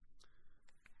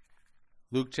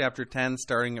Luke chapter 10,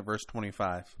 starting at verse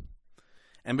 25.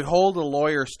 And behold, a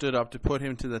lawyer stood up to put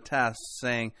him to the test,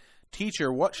 saying,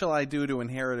 Teacher, what shall I do to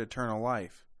inherit eternal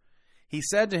life? He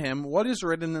said to him, What is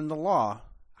written in the law?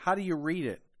 How do you read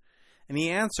it? And he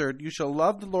answered, You shall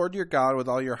love the Lord your God with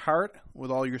all your heart, with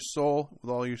all your soul,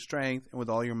 with all your strength, and with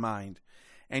all your mind,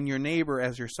 and your neighbor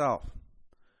as yourself.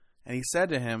 And he said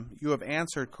to him, You have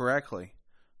answered correctly.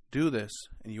 Do this,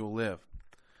 and you will live.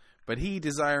 But he,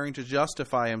 desiring to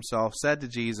justify himself, said to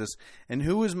Jesus, And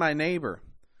who is my neighbor?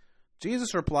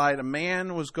 Jesus replied, A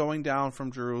man was going down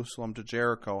from Jerusalem to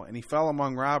Jericho, and he fell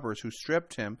among robbers, who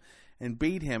stripped him and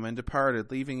beat him and departed,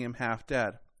 leaving him half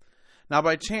dead. Now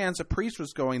by chance a priest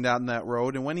was going down that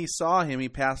road, and when he saw him, he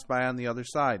passed by on the other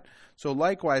side. So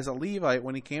likewise a Levite,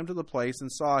 when he came to the place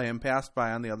and saw him, passed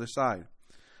by on the other side.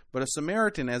 But a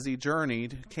Samaritan, as he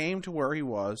journeyed, came to where he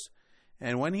was,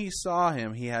 and when he saw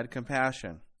him, he had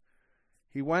compassion.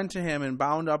 He went to him and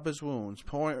bound up his wounds,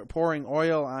 pouring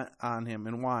oil on him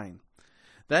and wine.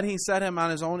 Then he set him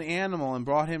on his own animal and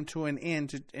brought him to an inn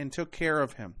and took care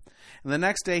of him. And the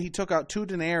next day he took out 2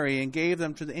 denarii and gave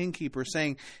them to the innkeeper,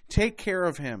 saying, Take care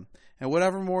of him, and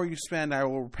whatever more you spend I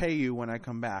will repay you when I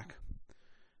come back.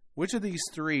 Which of these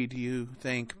 3 do you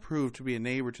think proved to be a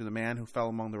neighbor to the man who fell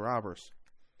among the robbers?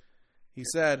 He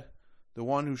said, The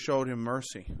one who showed him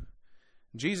mercy.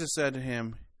 Jesus said to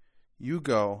him, You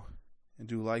go and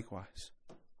do likewise.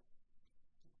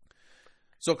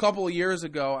 So a couple of years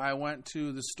ago, I went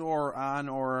to the store on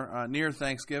or near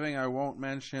Thanksgiving. I won't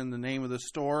mention the name of the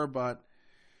store, but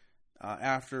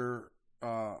after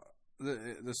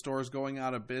the store is going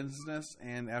out of business,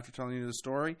 and after telling you the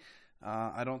story,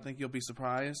 I don't think you'll be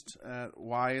surprised at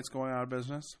why it's going out of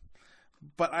business.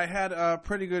 But I had a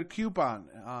pretty good coupon.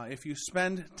 If you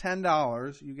spend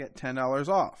 $10, you get $10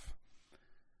 off.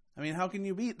 I mean, how can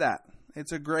you beat that?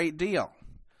 It's a great deal.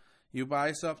 You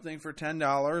buy something for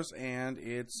 $10 and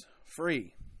it's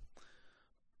free.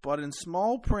 But in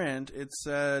small print, it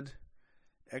said,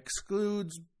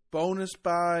 excludes bonus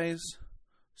buys,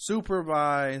 super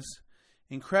buys,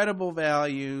 incredible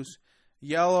values,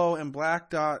 yellow and black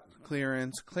dot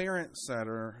clearance, clearance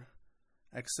center,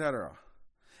 etc.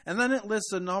 And then it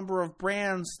lists a number of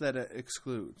brands that it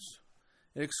excludes.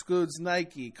 It excludes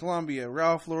Nike, Columbia,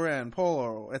 Ralph Lauren,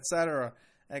 Polo, etc.,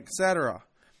 etc.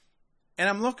 And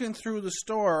I'm looking through the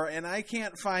store, and I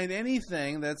can't find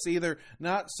anything that's either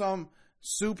not some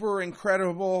super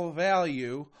incredible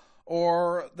value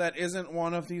or that isn't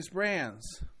one of these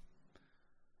brands.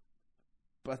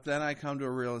 But then I come to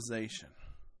a realization.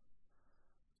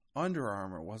 Under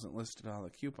Armour wasn't listed on the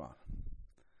coupon.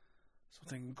 So I'm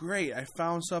thinking, great, I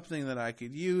found something that I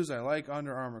could use. I like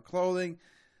Under Armour clothing.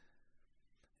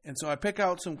 And so I pick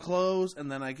out some clothes,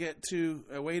 and then I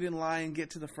wait in line, get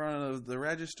to the front of the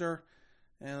register,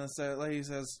 and the lady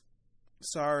says,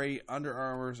 sorry, Under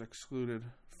Armour is excluded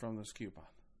from this coupon.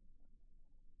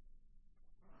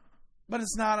 But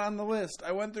it's not on the list.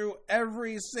 I went through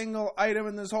every single item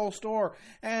in this whole store,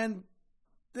 and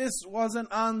this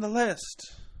wasn't on the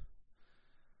list.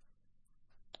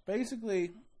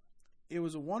 Basically, it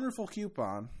was a wonderful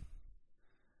coupon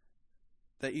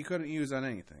that you couldn't use on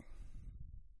anything.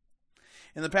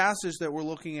 In the passage that we're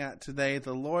looking at today,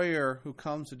 the lawyer who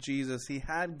comes to Jesus, he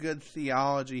had good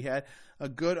theology, he had a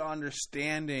good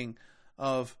understanding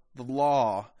of the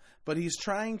law, but he's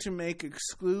trying to make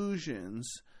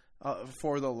exclusions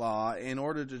for the law in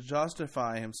order to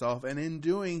justify himself, and in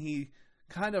doing, he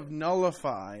kind of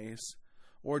nullifies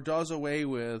or does away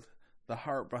with the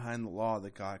heart behind the law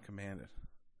that God commanded.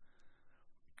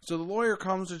 So the lawyer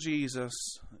comes to Jesus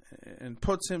and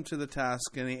puts him to the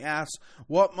task, and he asks,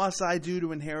 what must I do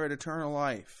to inherit eternal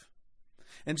life?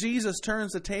 And Jesus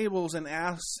turns the tables and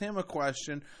asks him a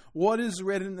question, what is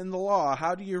written in the law?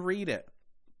 How do you read it?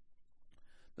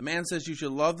 The man says, you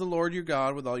should love the Lord your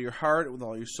God with all your heart, with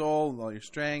all your soul, with all your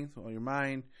strength, with all your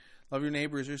mind. Love your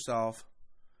neighbor as yourself.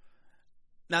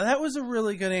 Now that was a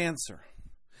really good answer.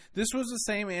 This was the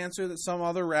same answer that some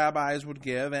other rabbis would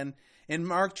give, and in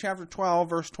Mark chapter 12,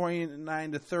 verse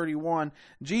 29 to 31,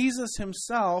 Jesus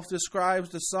himself describes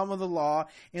the sum of the law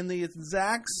in the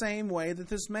exact same way that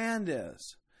this man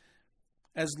does,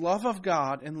 as love of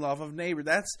God and love of neighbor.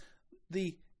 That's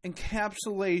the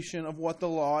encapsulation of what the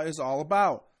law is all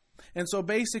about. And so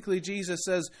basically Jesus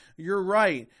says, you're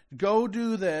right, go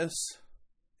do this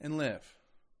and live.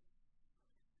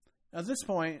 At this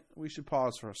point, we should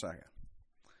pause for a second.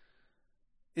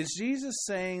 Is Jesus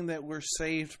saying that we're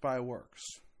saved by works?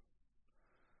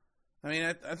 I mean,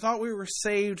 I thought we were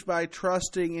saved by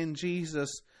trusting in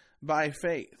Jesus by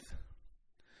faith.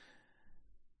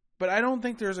 But I don't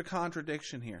think there's a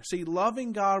contradiction here. See,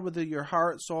 loving God with your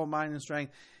heart, soul, mind, and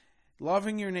strength,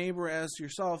 loving your neighbor as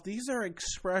yourself, these are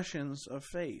expressions of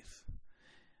faith.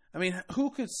 I mean, who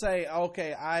could say,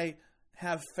 okay, I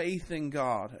have faith in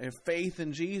God, I have faith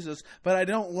in Jesus, but I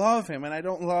don't love him and I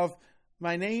don't love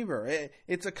my neighbor?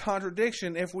 It's a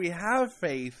contradiction. If we have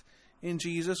faith in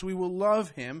Jesus, we will love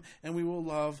him and we will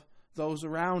love those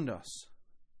around us.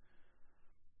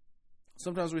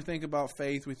 Sometimes we think about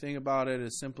faith, we think about it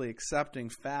as simply accepting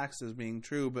facts as being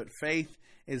true, but faith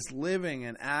is living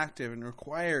and active and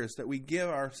requires that we give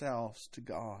ourselves to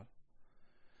God.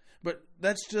 But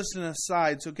that's just an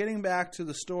aside. So getting back to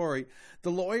the story,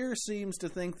 the lawyer seems to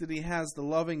think that he has the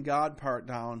loving God part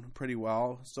down pretty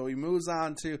well. So he moves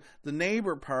on to the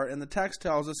neighbor part, and the text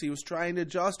tells us he was trying to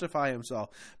justify himself,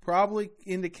 probably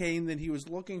indicating that he was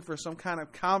looking for some kind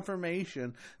of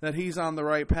confirmation that he's on the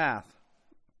right path.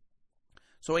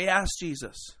 So he asked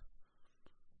Jesus,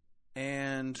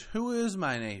 "And who is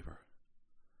my neighbor?"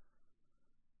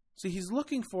 See, he's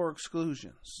looking for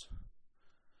exclusions.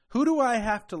 Who do I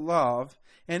have to love,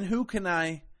 and who can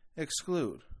I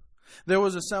exclude? There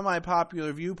was a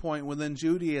semi-popular viewpoint within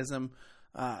Judaism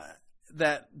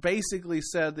that basically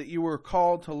said that you were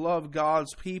called to love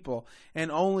God's people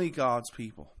and only God's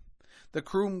people. The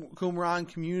Qumran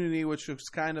community, which was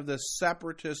kind of this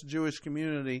separatist Jewish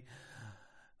community,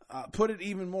 put it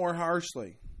even more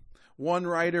harshly. One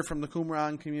writer from the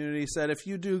Qumran community said, "If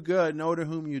you do good, know to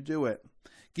whom you do it.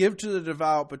 Give to the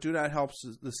devout, but do not help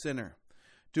the sinner.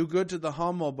 Do good to the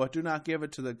humble, but do not give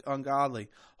it to the ungodly.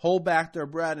 Hold back their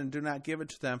bread and do not give it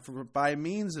to them, for by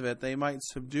means of it they might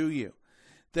subdue you.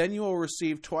 Then you will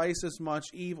receive twice as much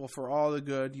evil for all the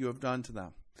good you have done to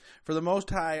them. For the Most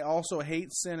High also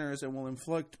hates sinners and will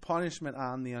inflict punishment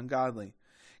on the ungodly.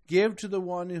 Give to the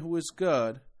one who is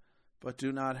good, but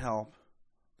do not help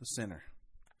the sinner."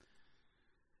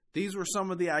 These were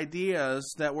some of the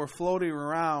ideas that were floating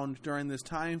around during this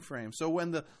time frame. So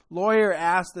when the lawyer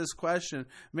asked this question,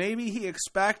 maybe he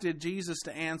expected Jesus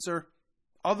to answer,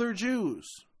 other Jews.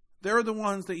 They're the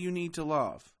ones that you need to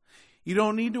love. You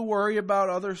don't need to worry about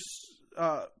other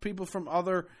people from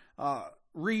other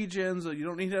regions. You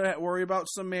don't need to worry about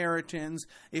Samaritans.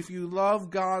 If you love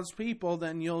God's people,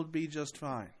 then you'll be just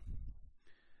fine.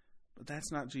 But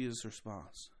that's not Jesus'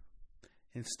 response.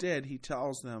 Instead, he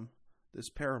tells them this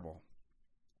parable.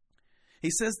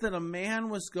 He says that a man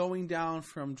was going down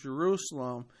from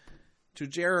Jerusalem to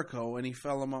Jericho and he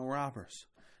fell among robbers.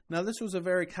 Now, this was a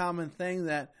very common thing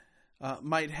that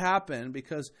might happen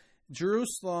because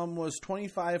Jerusalem was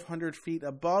 2,500 feet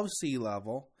above sea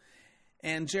level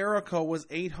and Jericho was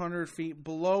 800 feet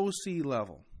below sea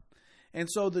level.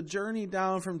 And so the journey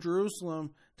down from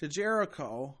Jerusalem to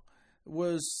Jericho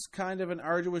was kind of an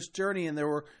arduous journey, and there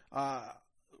were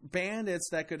bandits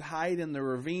that could hide in the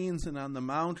ravines and on the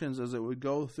mountains as it would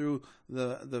go through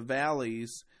the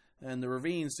valleys and the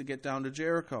ravines to get down to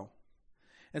Jericho.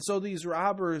 And so these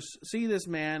robbers see this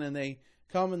man and they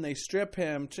come and they strip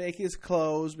him, take his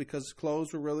clothes, because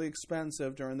clothes were really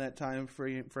expensive during that time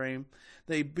frame.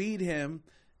 They beat him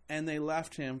and they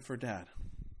left him for dead.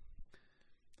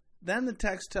 Then the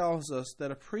text tells us that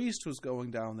a priest was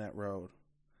going down that road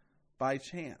by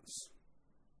chance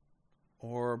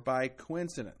or by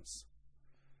coincidence.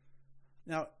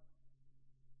 Now,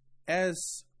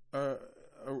 as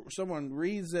someone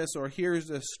reads this or hears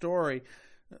this story,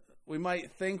 we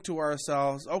might think to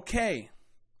ourselves, okay,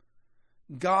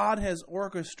 God has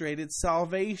orchestrated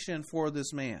salvation for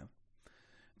this man.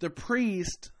 The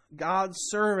priest, God's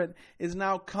servant, is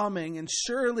now coming, and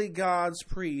surely God's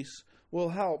priest will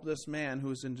help this man who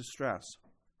is in distress.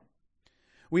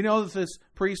 We know that this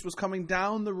priest was coming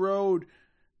down the road,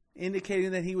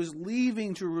 indicating that he was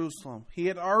leaving Jerusalem. He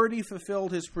had already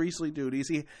fulfilled his priestly duties.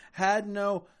 He had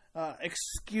no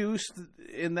excuse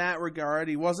in that regard.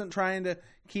 He wasn't trying to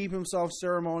keep himself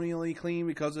ceremonially clean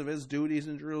because of his duties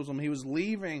in Jerusalem. He was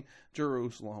leaving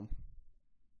Jerusalem.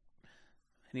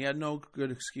 And he had no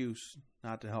good excuse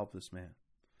not to help this man.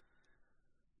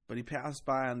 But he passed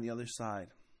by on the other side,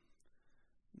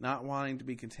 not wanting to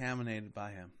be contaminated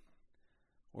by him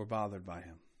or bothered by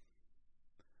him.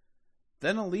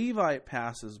 Then a Levite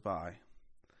passes by.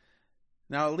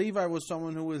 Now, a Levite was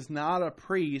someone who was not a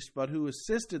priest, but who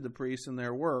assisted the priests in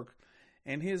their work,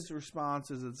 and his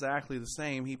response is exactly the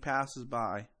same. He passes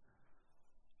by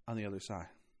on the other side.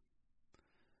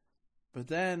 But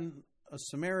then a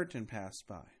Samaritan passed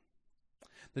by.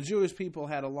 The Jewish people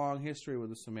had a long history with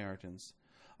the Samaritans.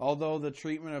 Although the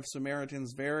treatment of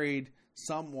Samaritans varied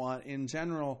somewhat, in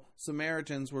general,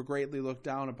 Samaritans were greatly looked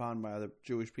down upon by the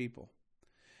Jewish people.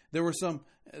 There was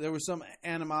some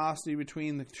animosity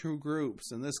between the two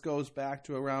groups, and this goes back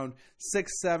to around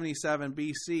 677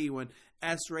 BC when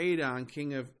Esarhaddon,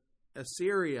 king of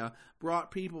Assyria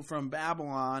brought people from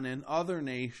Babylon and other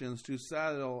nations to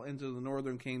settle into the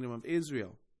northern kingdom of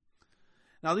Israel.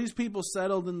 Now these people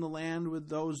settled in the land with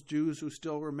those Jews who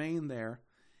still remained there,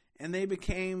 and they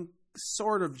became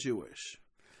sort of Jewish.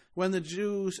 When the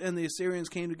Jews and the Assyrians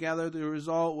came together, the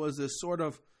result was this sort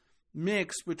of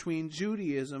mix between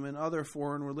Judaism and other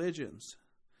foreign religions.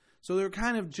 So they're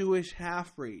kind of Jewish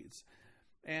half-breeds.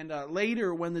 And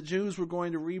later, when the Jews were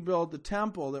going to rebuild the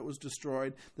temple that was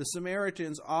destroyed, the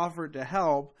Samaritans offered to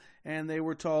help, and they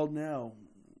were told no.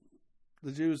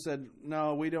 The Jews said,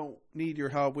 no, we don't need your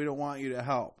help. We don't want you to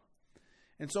help.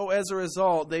 And so as a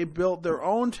result, they built their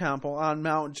own temple on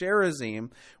Mount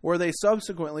Gerizim, where they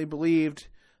subsequently believed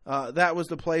that was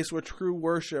the place where true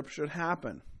worship should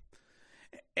happen.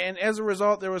 And as a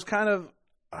result, there was kind of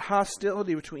a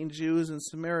hostility between Jews and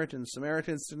Samaritans.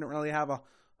 Samaritans didn't really have a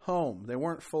home. They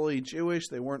weren't fully Jewish.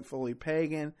 They weren't fully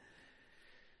pagan.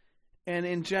 And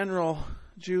in general,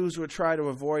 Jews would try to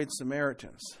avoid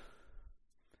Samaritans.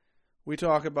 We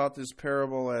talk about this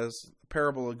parable as the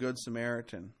parable of Good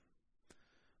Samaritan.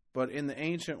 But in the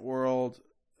ancient world,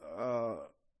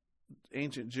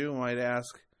 ancient Jew might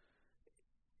ask,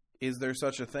 is there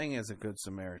such a thing as a Good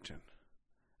Samaritan?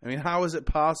 I mean, how is it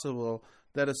possible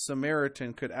that a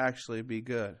Samaritan could actually be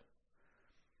good?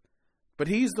 But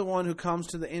he's the one who comes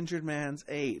to the injured man's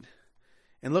aid.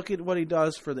 And look at what he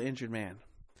does for the injured man.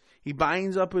 He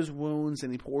binds up his wounds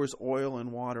and he pours oil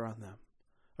and water on them,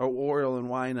 or oil and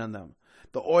wine on them.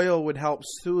 The oil would help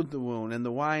soothe the wound, and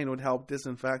the wine would help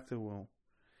disinfect the wound.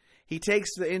 He takes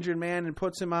the injured man and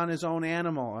puts him on his own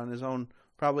animal, on his own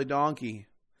probably donkey.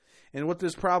 And what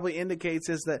this probably indicates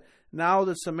is that now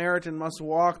the Samaritan must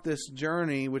walk this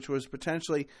journey, which was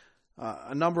potentially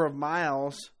a number of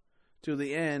miles, to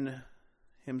the inn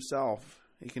himself.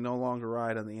 He can no longer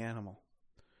ride on the animal.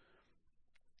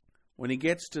 When he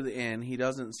gets to the inn, he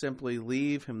doesn't simply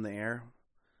leave him there,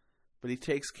 but he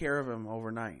takes care of him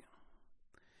overnight.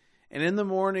 And in the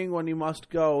morning when he must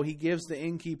go, he gives the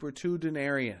innkeeper 2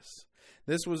 denarius.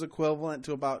 This was equivalent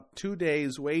to about 2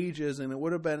 days' wages, and it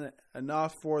would have been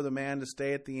enough for the man to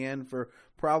stay at the inn for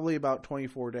probably about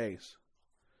 24 days.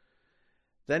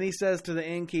 Then he says to the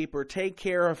innkeeper, take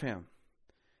care of him.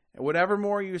 And whatever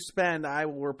more you spend, I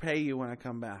will repay you when I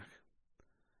come back.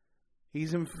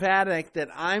 He's emphatic that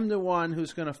I'm the one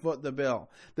who's going to foot the bill.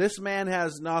 This man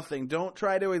has nothing. Don't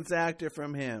try to exact it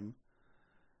from him.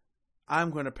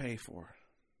 I'm going to pay for it.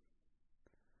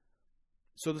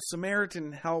 So the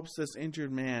Samaritan helps this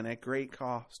injured man at great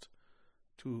cost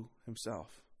to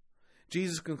himself.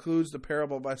 Jesus concludes the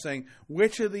parable by saying,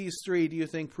 which of these 3 do you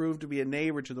think proved to be a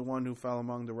neighbor to the one who fell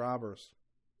among the robbers?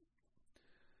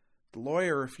 The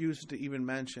lawyer refuses to even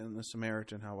mention the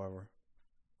Samaritan, however.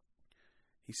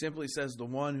 He simply says the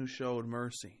one who showed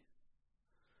mercy.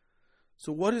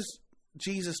 So what is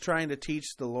Jesus trying to teach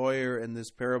the lawyer in this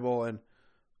parable, and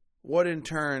what in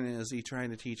turn is he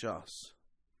trying to teach us?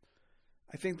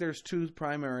 I think there's 2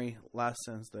 primary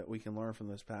lessons that we can learn from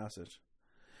this passage.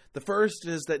 The first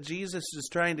is that Jesus is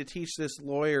trying to teach this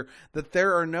lawyer that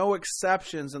there are no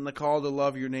exceptions in the call to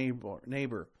love your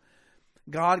neighbor.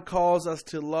 God calls us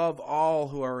to love all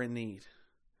who are in need.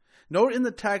 Note in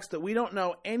the text that we don't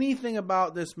know anything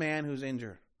about this man who's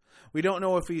injured. We don't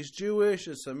know if he's Jewish,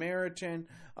 a Samaritan,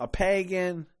 a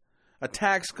pagan, a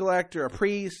tax collector, a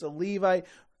priest, a Levite.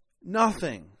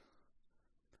 Nothing.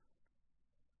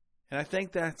 And I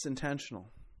think that's intentional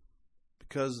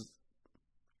because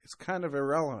it's kind of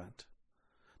irrelevant.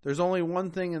 There's only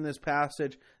one thing in this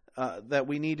passage that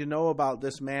we need to know about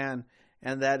this man,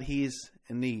 and that he's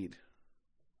in need.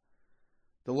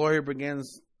 The lawyer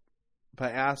begins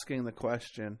by asking the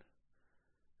question,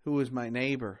 who is my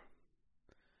neighbor?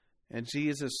 And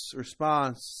Jesus'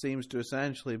 response seems to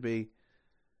essentially be,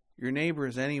 your neighbor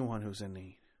is anyone who's in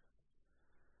need.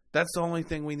 That's the only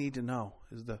thing we need to know,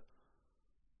 is the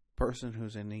person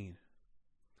who's in need.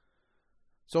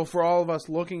 So for all of us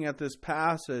looking at this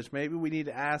passage, maybe we need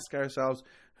to ask ourselves,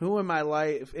 who in my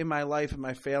life am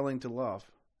I failing to love?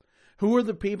 Who are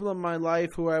the people in my life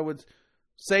who I would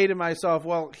say to myself,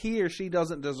 well, he or she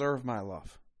doesn't deserve my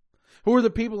love? Who are the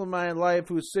people in my life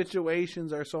whose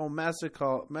situations are so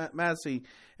messy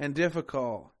and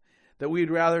difficult that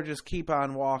we'd rather just keep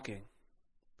on walking?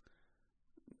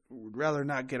 We'd rather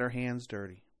not get our hands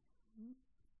dirty.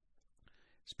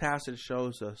 This passage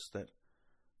shows us that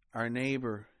our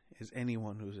neighbor is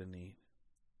anyone who's in need.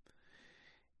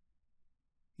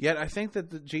 Yet I think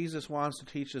that Jesus wants to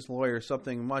teach this lawyer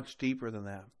something much deeper than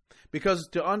that. Because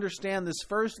to understand this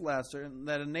first lesson,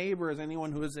 that a neighbor is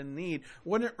anyone who is in need,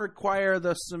 wouldn't require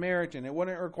the Samaritan. It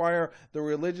wouldn't require the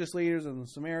religious leaders and the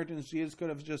Samaritans. Jesus could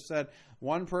have just said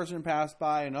one person passed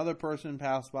by, another person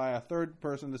passed by, a third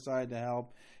person decided to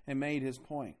help, and made his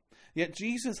point. Yet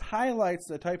Jesus highlights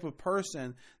the type of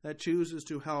person that chooses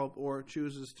to help or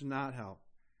chooses to not help.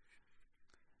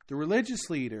 The religious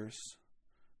leaders,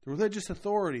 the religious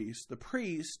authorities, the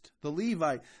priest, the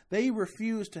Levite, they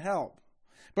refuse to help.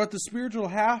 But the spiritual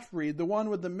half-breed, the one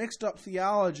with the mixed-up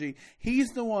theology, he's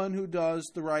the one who does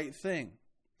the right thing.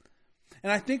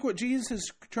 And I think what Jesus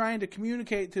is trying to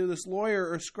communicate to this lawyer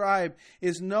or scribe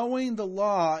is knowing the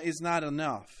law is not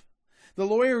enough. The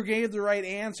lawyer gave the right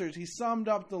answers. He summed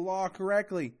up the law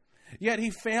correctly, yet he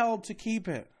failed to keep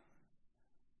it.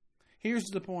 Here's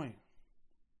the point.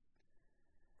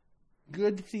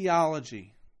 Good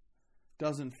theology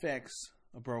doesn't fix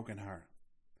a broken heart.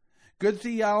 Good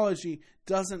theology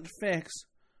doesn't fix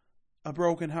a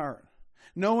broken heart.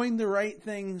 Knowing the right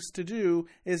things to do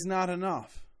is not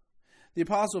enough. The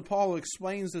Apostle Paul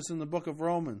explains this in the book of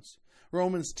Romans.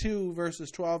 Romans 2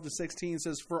 verses 12 to 16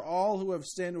 says, "For all who have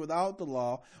sinned without the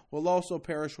law will also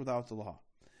perish without the law.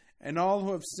 And all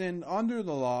who have sinned under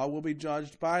the law will be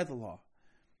judged by the law.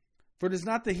 For it is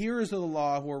not the hearers of the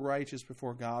law who are righteous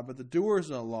before God, but the doers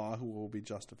of the law who will be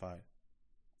justified.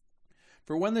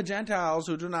 For when the Gentiles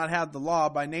who do not have the law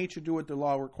by nature do what the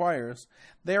law requires,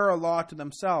 they are a law to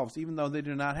themselves, even though they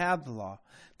do not have the law.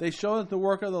 They show that the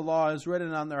work of the law is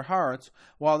written on their hearts,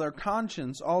 while their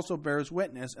conscience also bears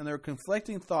witness, and their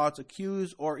conflicting thoughts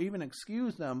accuse or even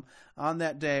excuse them on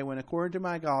that day when, according to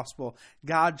my gospel,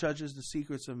 God judges the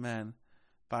secrets of men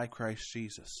by Christ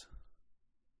Jesus."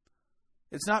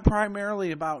 It's not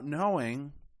primarily about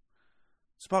knowing,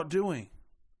 it's about doing.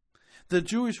 The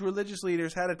Jewish religious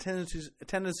leaders had a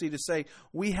tendency to say,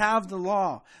 we have the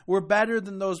law. We're better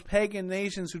than those pagan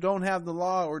nations who don't have the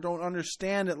law or don't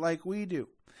understand it like we do.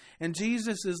 And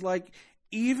Jesus is like,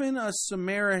 even a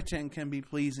Samaritan can be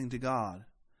pleasing to God.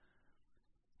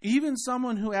 Even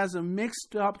someone who has a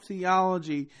mixed up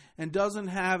theology and doesn't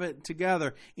have it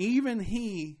together, even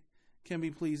he can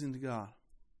be pleasing to God.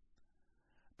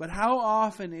 But how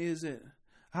often is it?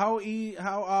 How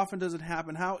often does it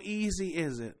happen? How easy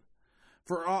is it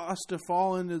for us to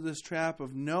fall into this trap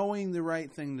of knowing the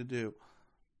right thing to do,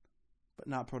 but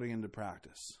not putting into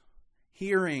practice?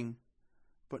 Hearing,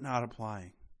 but not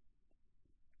applying.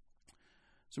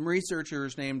 Some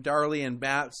researchers named Darley and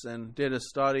Batson did a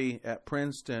study at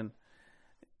Princeton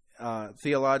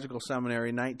Theological Seminary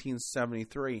in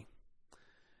 1973.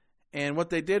 And what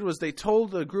they did was they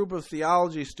told a group of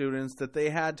theology students that they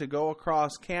had to go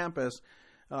across campus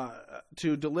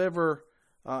to deliver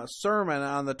a sermon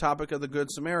on the topic of the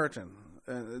Good Samaritan.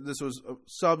 This was a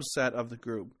subset of the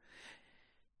group.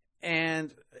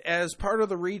 And as part of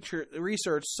the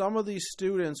research, some of these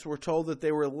students were told that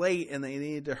they were late and they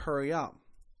needed to hurry up.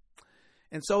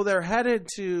 And so they're headed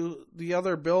to the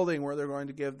other building where they're going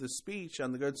to give the speech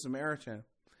on the Good Samaritan.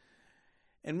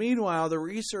 And meanwhile, the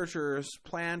researchers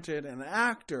planted an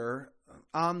actor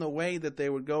on the way that they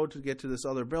would go to get to this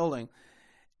other building.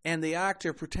 And the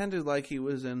actor pretended like he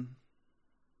was in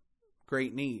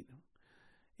great need.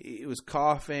 He was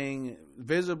coughing,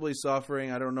 visibly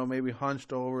suffering, I don't know, maybe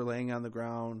hunched over, laying on the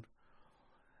ground.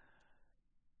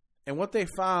 And what they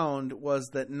found was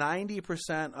that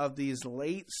 90% of these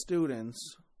late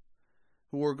students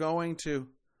who were going to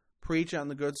preach on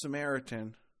the Good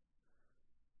Samaritan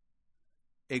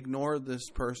ignored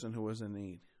this person who was in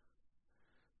need.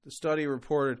 The study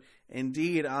reported,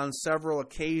 indeed, on several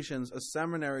occasions, a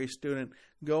seminary student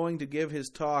going to give his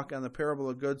talk on the parable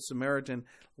of Good Samaritan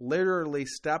literally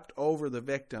stepped over the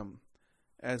victim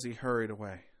as he hurried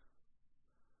away.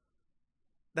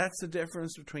 That's the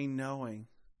difference between knowing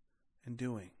and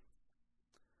doing.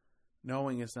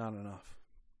 Knowing is not enough.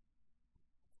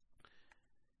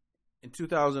 In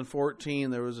 2014,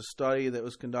 there was a study that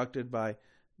was conducted by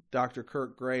Dr.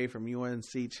 Kirk Gray from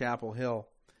UNC Chapel Hill,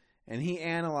 and he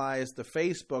analyzed the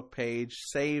Facebook page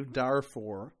Save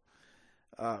Darfur,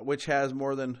 which has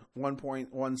more than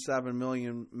 1.17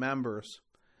 million members.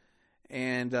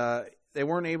 And they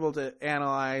weren't able to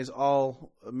analyze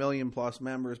all 1 million plus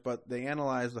members, but they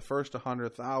analyzed the first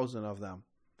 100,000 of them.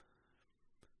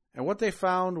 And what they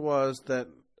found was that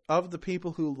of the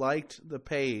people who liked the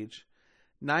page,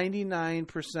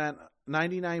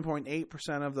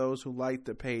 99.8% of those who liked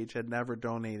the page had never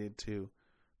donated to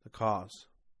the cause.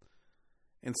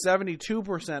 And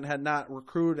 72% had not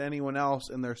recruited anyone else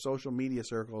in their social media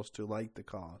circles to like the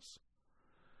cause.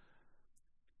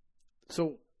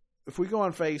 So if we go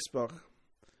on Facebook,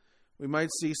 we might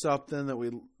see something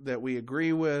that we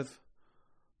agree with,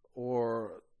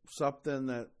 or something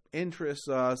that interests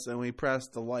us, and we press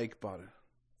the like button.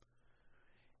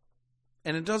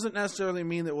 And it doesn't necessarily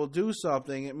mean that we'll do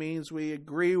something. It means we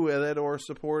agree with it or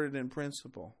support it in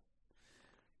principle.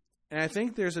 And I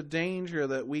think there's a danger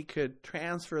that we could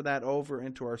transfer that over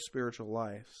into our spiritual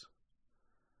lives.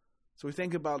 So we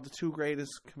think about the two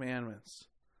greatest commandments: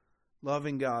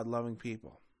 loving God, loving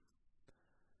people.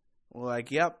 We're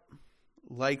like, yep,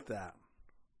 like that.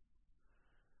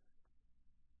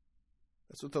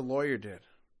 That's what the lawyer did.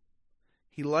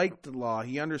 He liked the law.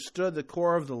 He understood the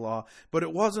core of the law, but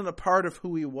it wasn't a part of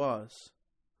who he was.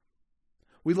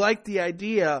 We like the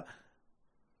idea,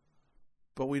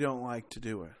 but we don't like to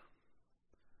do it.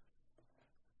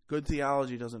 Good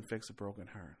theology doesn't fix a broken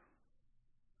heart.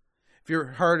 If your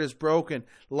heart is broken,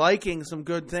 liking some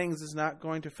good things is not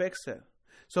going to fix it.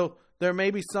 So there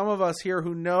may be some of us here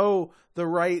who know the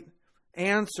right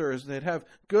answers, that have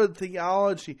good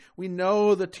theology. We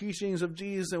know the teachings of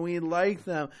Jesus and we like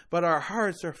them, but our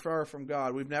hearts are far from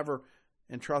God. We've never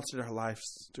entrusted our lives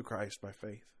to Christ by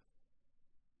faith.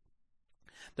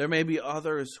 There may be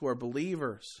others who are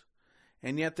believers,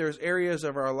 and yet there's areas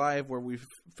of our life where we've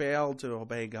failed to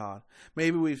obey God.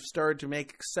 Maybe we've started to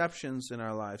make exceptions in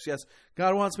our lives. Yes,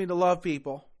 God wants me to love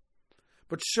people,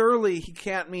 but surely He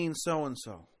can't mean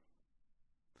so-and-so.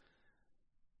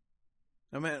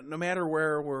 No matter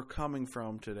where we're coming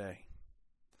from today,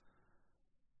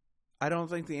 I don't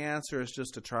think the answer is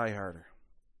just to try harder.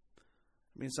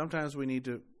 I mean, sometimes we need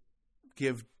to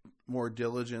give more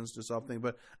diligence to something,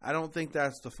 but I don't think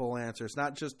that's the full answer. It's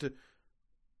not just to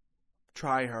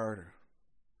try harder.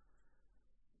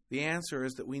 The answer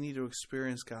is that we need to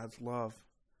experience God's love,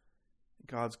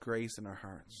 God's grace in our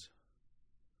hearts.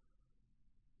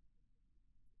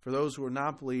 For those who are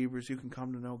not believers, you can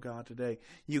come to know God today.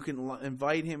 You can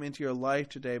invite Him into your life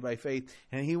today by faith,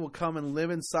 and He will come and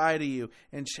live inside of you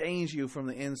and change you from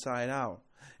the inside out.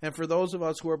 And for those of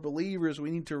us who are believers, we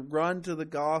need to run to the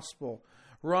gospel,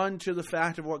 run to the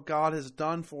fact of what God has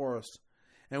done for us.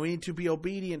 And we need to be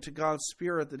obedient to God's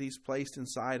Spirit that He's placed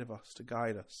inside of us to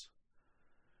guide us.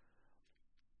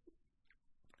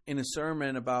 In a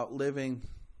sermon about living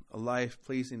a life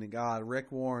pleasing to God,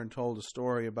 Rick Warren told a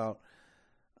story about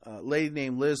a lady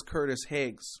named Liz Curtis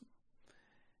Higgs.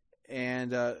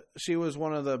 And she was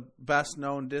one of the best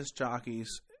known disc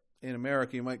jockeys in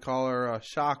America. You might call her a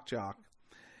shock jock.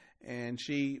 And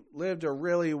she lived a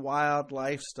really wild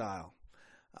lifestyle.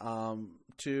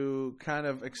 To kind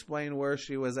of explain where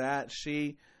she was at,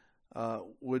 she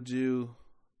would do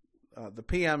the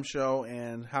PM show,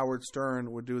 and Howard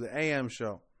Stern would do the AM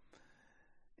show.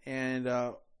 And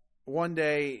one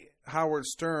day, Howard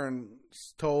Stern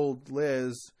told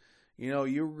Liz,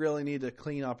 you really need to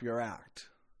clean up your act.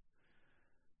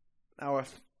 Now,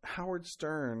 if Howard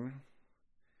Stern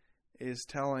is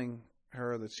telling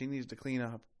her that she needs to clean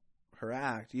up her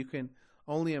act, you can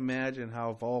only imagine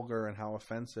how vulgar and how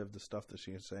offensive the stuff that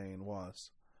she was saying was.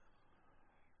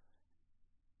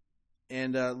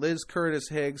 And Liz Curtis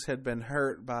Higgs had been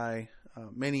hurt by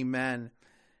many men,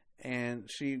 and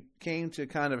she came to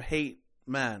kind of hate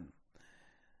men.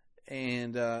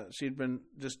 And she'd been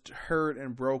just hurt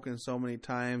and broken so many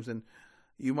times, and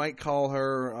you might call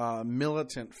her a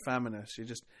militant feminist. She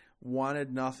just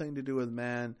wanted nothing to do with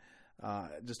men,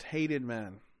 just hated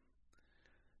men.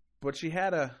 But she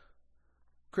had a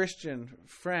Christian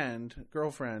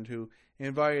girlfriend, who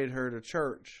invited her to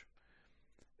church.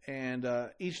 And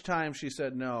each time she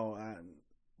said no.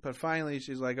 But finally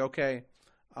she's like, okay,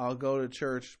 I'll go to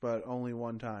church, but only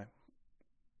one time.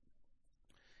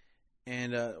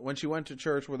 And when she went to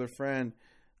church with her friend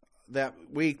that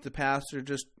week, the pastor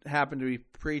just happened to be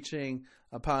preaching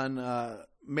upon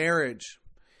marriage.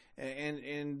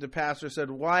 And the pastor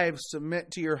said, wives,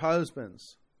 submit to your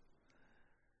husbands.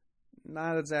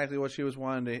 Not exactly what she was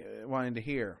wanting to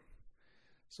hear.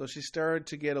 So she started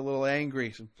to get a little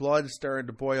angry. Blood started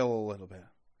to boil a little bit.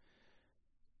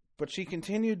 But she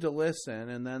continued to listen,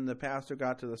 and then the pastor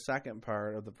got to the second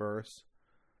part of the verse.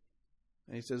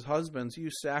 And he says, husbands, you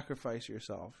sacrifice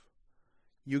yourself.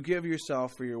 You give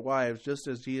yourself for your wives, just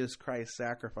as Jesus Christ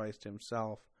sacrificed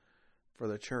Himself for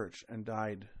the church and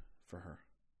died for her.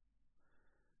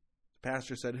 The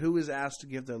pastor said, who is asked to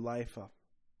give their life up?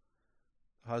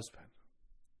 The husband.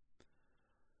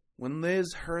 When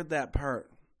Liz heard that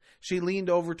part, she leaned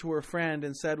over to her friend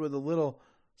and said with a little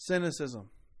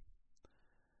cynicism,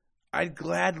 I'd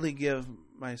gladly give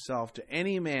myself to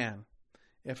any man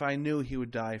if I knew he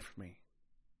would die for me.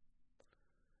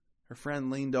 Her friend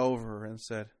leaned over her and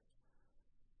said,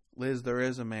 Liz, there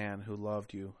is a man who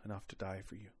loved you enough to die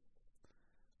for you.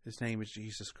 His name is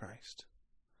Jesus Christ.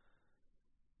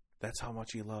 That's how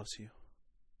much He loves you.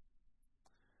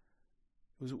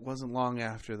 It wasn't long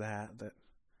after that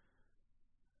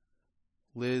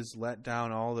Liz let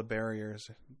down all the barriers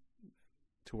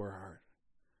to her heart.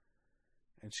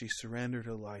 And she surrendered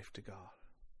her life to God.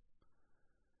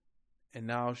 And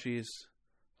now she's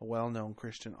a well-known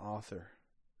Christian author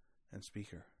and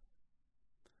speaker.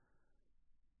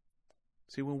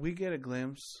 See, when we get a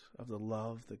glimpse of the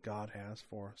love that God has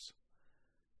for us,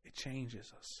 it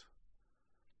changes us.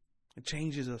 It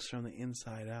changes us from the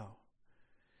inside out.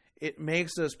 It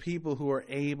makes us people who are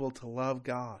able to love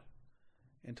God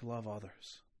and to love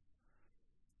others.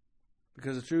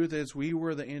 Because the truth is, we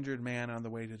were the injured man on the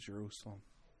way to Jerusalem.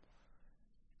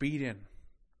 Beaten,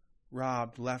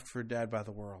 robbed, left for dead by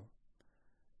the world.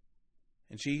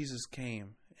 And Jesus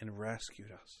came and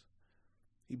rescued us.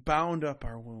 He bound up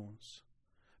our wounds,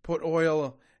 put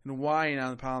oil and wine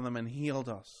upon them, and healed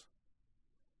us.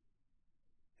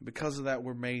 And because of that,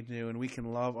 we're made new, and we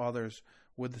can love others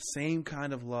with the same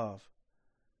kind of love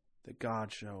that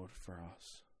God showed for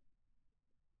us.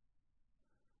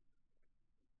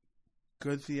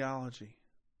 Good theology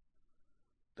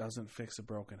doesn't fix a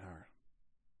broken heart.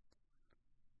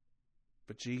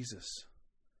 But Jesus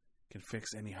can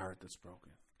fix any heart that's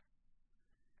broken.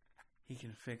 He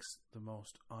can fix the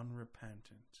most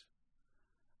unrepentant,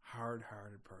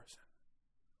 hard-hearted person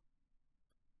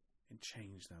and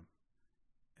change them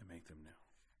and make them new.